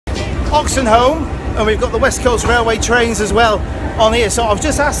Oxenholme, and we've got the West Coast Railway trains as well on here. So I was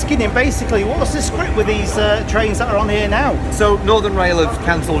just asking him basically, what's the script with these trains that are on here now? So Northern Rail have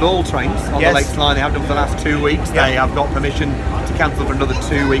cancelled all trains on the Lakes line. They have done for the last 2 weeks. Yeah. They have got permission to cancel for another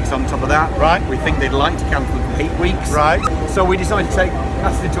 2 weeks on top of that. Right. We think they'd like to cancel for 8 weeks. Right. So we decided to take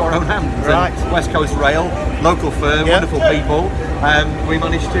matters into our own hands. Right. And West Coast Rail, local firm, wonderful people. We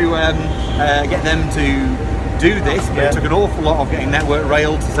managed to get them to do this, but it took an awful lot of getting Network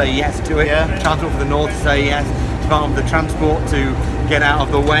Rail to say yes to it, Transport for the North to say yes, Department of the Transport to get out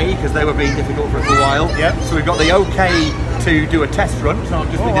of the way because they were being difficult for a little while. So we've got the okay to do a test run, so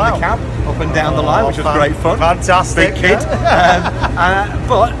I'm just in the cab up and down the line, which was great fun. Fantastic. Big kid.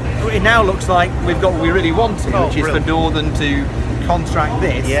 But it now looks like we've got what we really wanted, which is for Northern to contract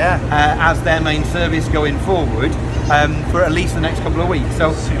this as their main service going forward. For at least the next couple of weeks,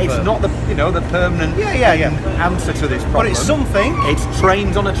 so it's not the the permanent answer to this problem. But it's something. It's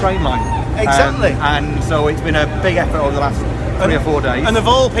trains on a train line. Exactly. And so it's been a big effort over the last 3 or 4 days. And of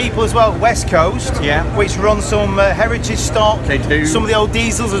all people as well, West Coast, which run some heritage stock. They do. Some of the old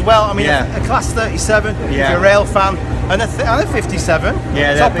diesels as well. I mean, a Class 37, if you're a rail fan, and a 57.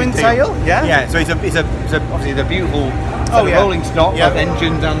 Top and tail. So it's obviously the beautiful rolling stock of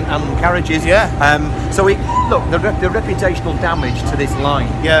engines and carriages. So look, the reputational damage to this line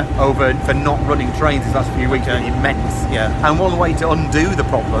over for not running trains these last few weeks has been immense. And one way to undo the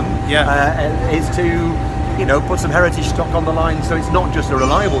problem is to put some heritage stock on the line, so it's not just a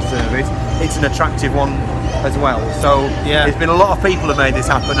reliable service, it's an attractive one as well. So there's been a lot of people who made this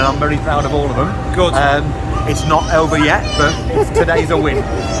happen, and I'm very proud of all of them. Good. It's not over yet, but today's a win.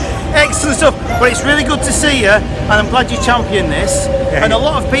 Excellent stuff. Well, it's really good to see you, and I'm glad you championed this. And a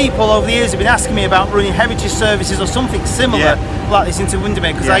lot of people over the years have been asking me about running heritage services or something similar like this into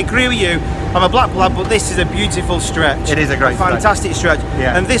Windermere, because I agree with you, I'm a black lad, but this is a beautiful stretch. It is a great fantastic stretch.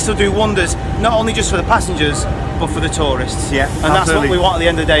 And this will do wonders, not only just for the passengers, but for the tourists. And that's what we want at the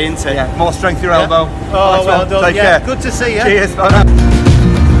end of the day, isn't it? More strength to your elbow. Oh, well done. Take care. Good to see you. Cheers.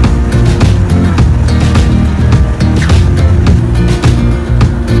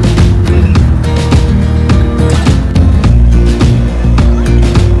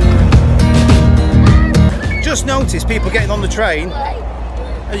 Just noticed people getting on the train,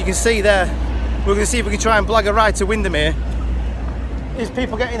 as you can see there. We're going to see if we can try and blag a ride to Windermere. Is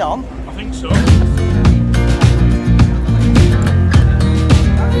people getting on? I think so.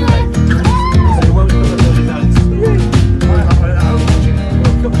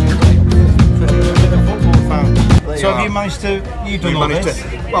 So have you managed to, you've done all this?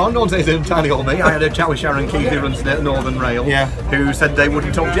 Well, not entirely all me. I had a chat with Sharon Keith, who runs Northern Rail, who said they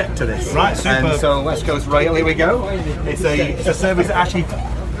wouldn't object to this. Right, super. And so West Coast Rail, here we go. It's a service that actually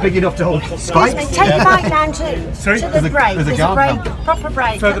big enough to hold spikes. Take the bike down to the brake. There's a brake, proper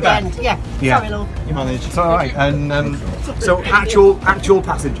brake further at back. the end. Sorry, Lou. You managed. It's all right. And so actual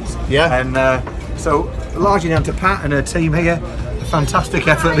passengers. And so largely down to Pat and her team here. Fantastic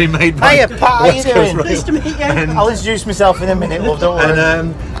effort being made by Hiya, Pat, how you doing? Nice to meet you. I'll introduce myself in a minute, love, don't worry.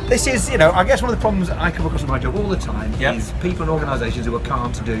 And this is, I guess one of the problems that I come across in my job all the time is people and organisations who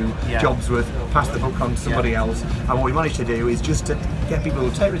can't do jobs with pass the book on to somebody else. And what we managed to do is just to get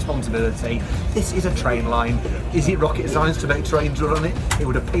people to take responsibility. This is a train line. Is it rocket science to make trains run on it? It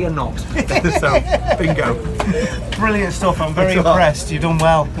would appear not. So, bingo. Brilliant stuff. I'm very impressed. You've done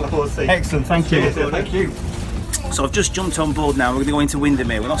well. Excellent. Thank you. Thank you. So I've just jumped on board now. We're going to go into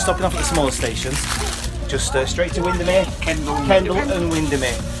Windermere. We're not stopping off at the smaller stations. Just straight to Windermere, Kendal and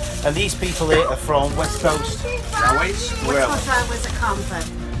Windermere. And these people here are from West Coast Railways. West Coast Railways at Carnford.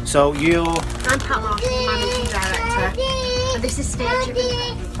 So you're... I'm Pat Marshall, the Managing Director. And this is Steve.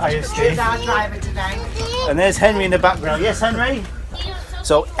 Hiya, Steve. Who's our driver today. And there's Henry in the background. Yes, Henry?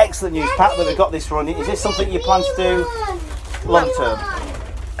 So excellent news, Pat, that we've got this running. Is this something you plan to do long term?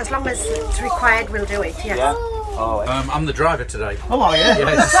 As long as it's required, we'll do it, yes. Oh, I'm the driver today. Oh, are you?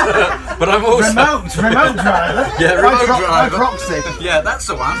 Yes. But I'm also... Remote driver? Yeah, remote driver. By proxy. Yeah, that's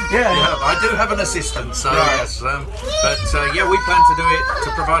the one. Yeah. I do have an assistant, so yes. But yeah, we plan to do it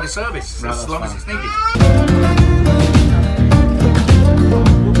to provide a service as long as it's needed.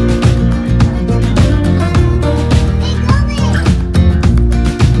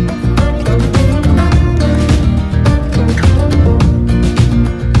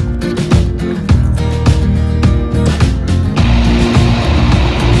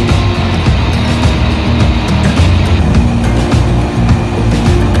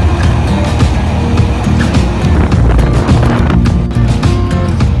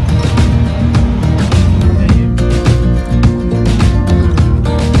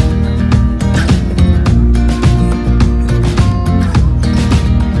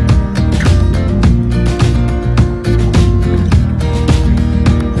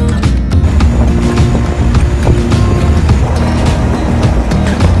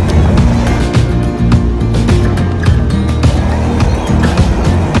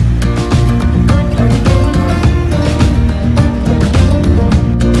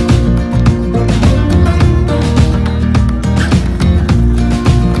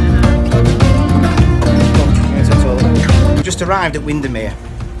 arrived at Windermere.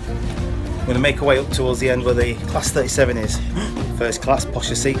 We're going to make our way up towards the end where the Class 37 is. First class,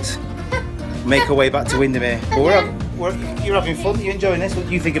 posher seats. Make our way back to Windermere. But you're having fun, you're enjoying this. What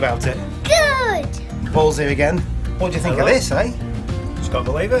do you think about it? Good! Paul's here again. What do you think of this, eh? Just can't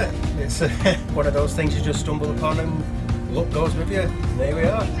believe it. It's one of those things you just stumble upon and luck goes with you. There we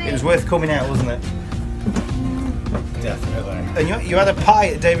are. It was worth coming out, wasn't it? Definitely. And you had a pie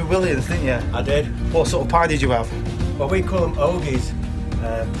at David Williams, didn't you? I did. What sort of pie did you have? Well, we call them ogies.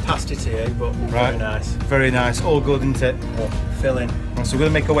 Pasty tea, but very nice. Very nice. All good, isn't it? Filling. So we're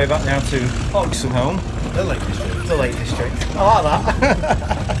going to make our way back now to Oxenholme the Lake District. The Lake District. I like that.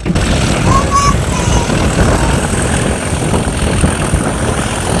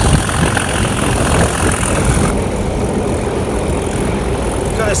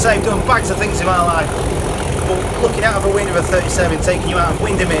 Gotta say, I've done bags of things in my life, but looking out of a window of a 37, taking you out of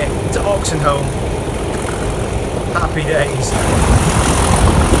Windermere to Oxenholme, happy days.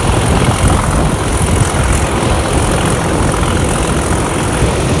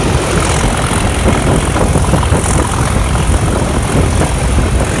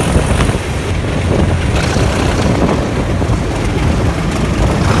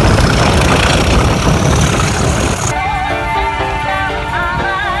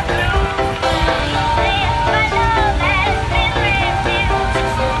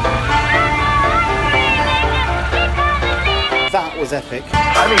 That was epic.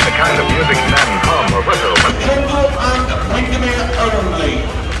 I mean the kind of music men hum or whistle. Kendal and Windermere only.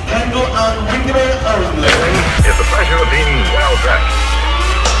 Kendal and Windermere only. Is the pleasure of